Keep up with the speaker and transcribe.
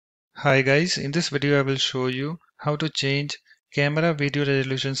Hi guys, in this video I will show you how to change camera video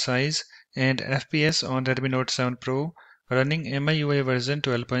resolution size and FPS on Redmi Note 7 Pro running MIUI version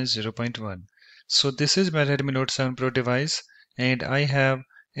 12.0.1. So this is my Redmi Note 7 Pro device and I have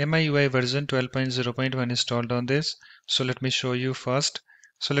MIUI version 12.0.1 installed on this. So let me show you first.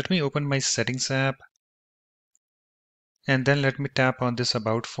 So let me open my settings app and then let me tap on this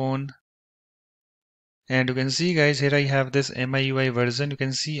about phone. And you can see guys, here I have this MIUI version. You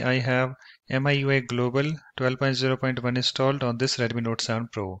can see I have MIUI Global 12.0.1 installed on this Redmi Note 7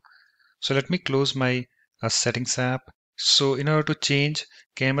 Pro. So let me close my settings app. So in order to change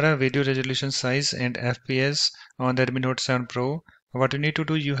camera video resolution size and FPS on Redmi Note 7 Pro, what you need to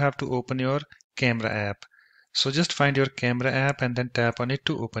do, you have to open your camera app. So just find your camera app and then tap on it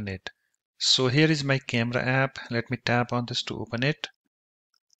to open it. So here is my camera app. Let me tap on this to open it.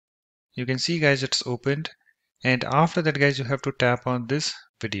 You can see guys, it's opened, and after that guys, you have to tap on this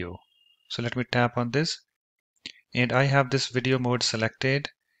video. So let me tap on this, and I have this video mode selected,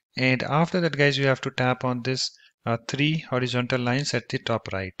 and after that guys, you have to tap on this three horizontal lines at the top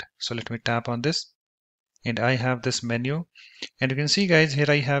right. So let me tap on this, and I have this menu, and you can see guys, here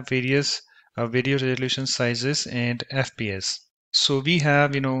I have various video resolution sizes and FPS. So we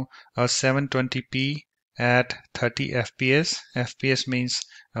have a 720p at 30 FPS. FPS means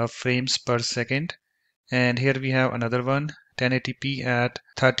frames per second. And here we have another one, 1080p at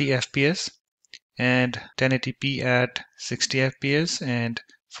 30 FPS and 1080p at 60 FPS and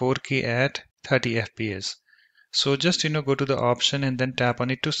 4K at 30 FPS. So just go to the option and then tap on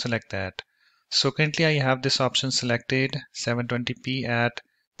it to select that. So currently I have this option selected, 720p at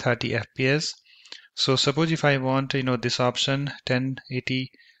 30 FPS. So suppose if I want this option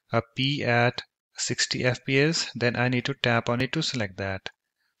 1080p at 60 FPS, then I need to tap on it to select that.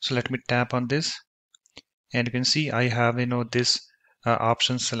 So let me tap on this, and you can see I have this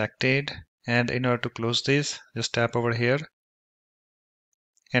option selected, and in order to close this, just tap over here,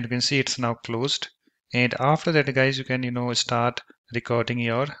 and you can see it's now closed. And after that guys, you can start recording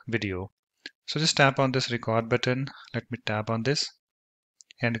your video. So just tap on this record button. Let me tap on this,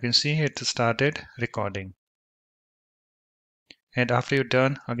 and you can see it started recording. And after you're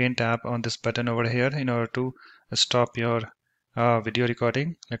done, again tap on this button over here in order to stop your video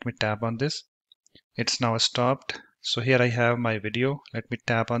recording. Let me tap on this. It's now stopped. So here I have my video. Let me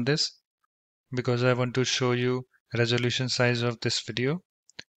tap on this because I want to show you resolution size of this video.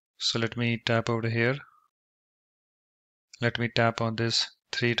 So let me tap over here. Let me tap on this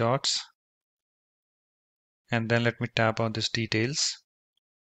three dots, and then let me tap on this details.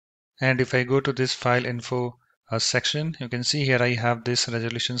 And if I go to this file info section, you can see here I have this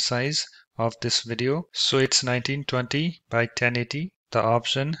resolution size of this video. So it's 1920 by 1080, the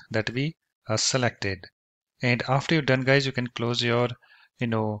option that we selected. And after you're done guys, you can close your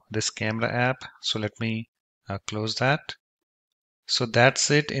this camera app. So let me close that. So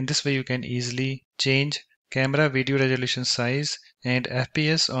that's it. In this way you can easily change camera video resolution size and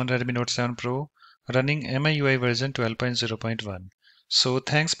FPS on Redmi Note 7 Pro running MIUI version 12.0.1. So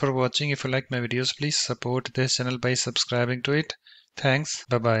thanks for watching. If you like my videos, please support this channel by subscribing to it. Thanks.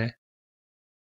 Bye bye.